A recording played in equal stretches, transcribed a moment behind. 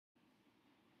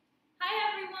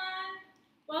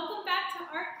to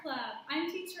Art Club.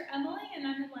 I'm teacher Emily and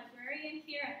I'm a librarian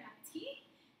here at MAT.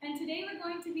 And today we're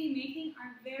going to be making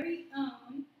our very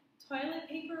own toilet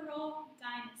paper roll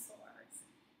dinosaurs.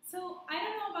 So I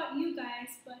don't know about you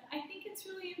guys, but I think it's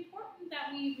really important that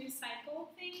we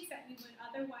recycle things that we would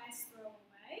otherwise throw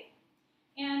away.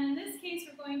 And in this case,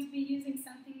 we're going to be using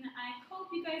something that I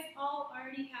hope you guys all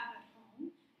already have at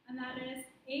home, and that is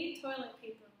a toilet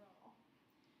paper roll.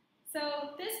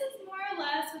 So this is more or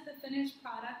less what the finished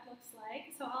product looks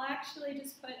like. So I'll actually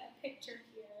just put a picture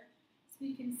here so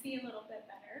you can see a little bit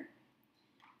better.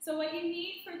 So what you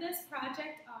need for this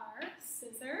project are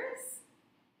scissors,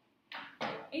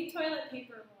 a toilet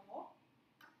paper roll,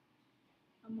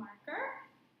 a marker,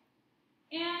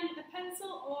 and a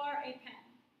pencil or a pen.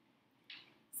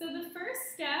 So the first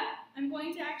step, I'm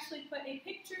going to actually put a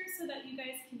picture so that you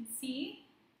guys can see.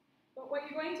 But what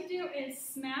you're going to do is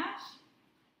smash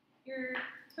your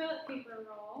toilet paper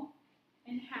roll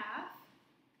in half,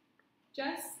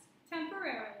 just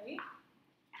temporarily,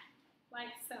 like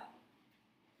so.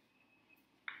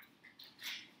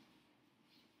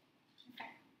 Okay.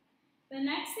 The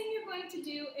next thing you're going to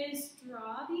do is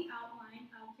draw the outline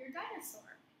of your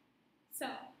dinosaur. So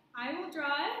I will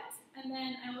draw it, and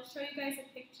then I will show you guys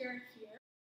a picture here.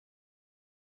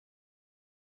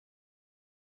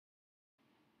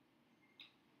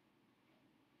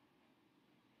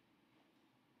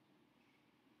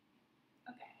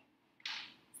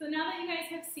 So now that you guys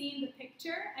have seen the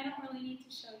picture, I don't really need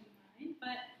to show you mine,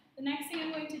 but the next thing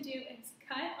I'm going to do is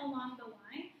cut along the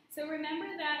line. So remember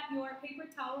that your paper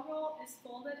towel roll is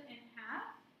folded in half.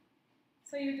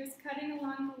 So you're just cutting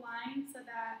along the line so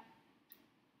that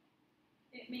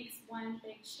it makes one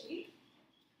big shape.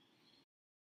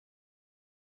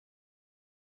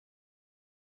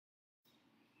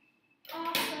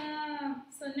 Awesome!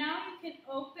 So now you can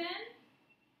open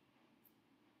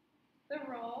the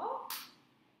roll.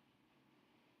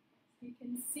 You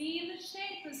can see the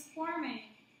shape is forming.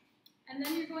 And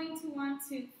then you're going to want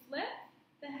to flip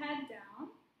the head down,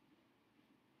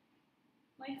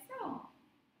 like so.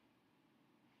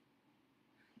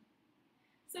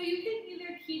 So you can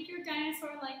either keep your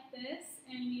dinosaur like this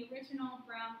in the original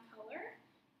brown color,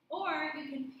 or you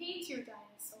can paint your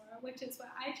dinosaur, which is what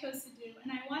I chose to do.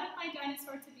 And I wanted my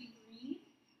dinosaur to be green,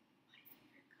 my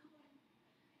favorite color.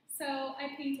 So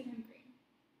I painted him green.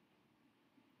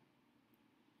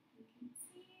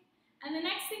 And the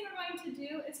next thing we're going to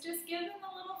do is just give him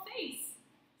a little face.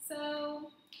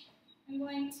 So I'm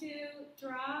going to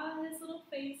draw his little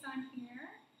face on here.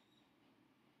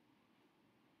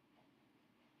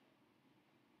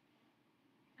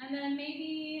 And then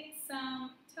maybe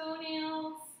some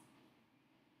toenails.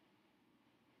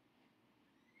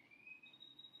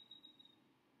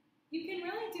 You can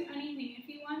really do anything. If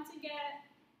you want to get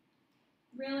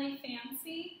really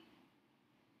fancy,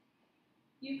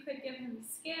 you could give him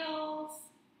scales,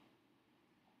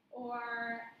 or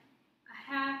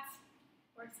a hat,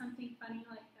 or something funny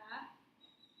like that.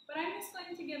 But I'm just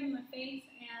going to give him a face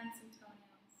and some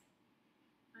toenails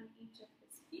on each of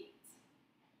his feet.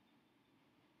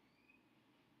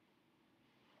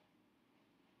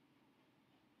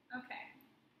 Okay,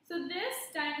 so this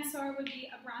dinosaur would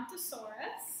be a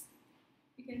brontosaurus.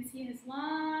 You can see his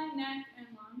long neck and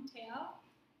long tail.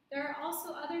 There are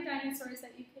also other dinosaurs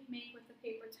that you could make with a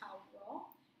paper towel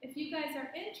roll. If you guys are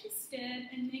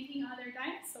interested in making other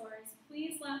dinosaurs,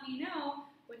 please let me know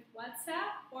with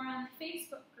WhatsApp or on the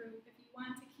Facebook group if you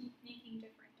want to keep making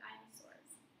different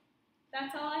dinosaurs.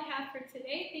 That's all I have for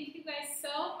today. Thank you guys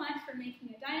so much for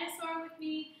making a dinosaur with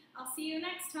me. I'll see you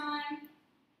next time.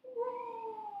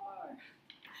 Roar!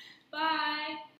 Bye!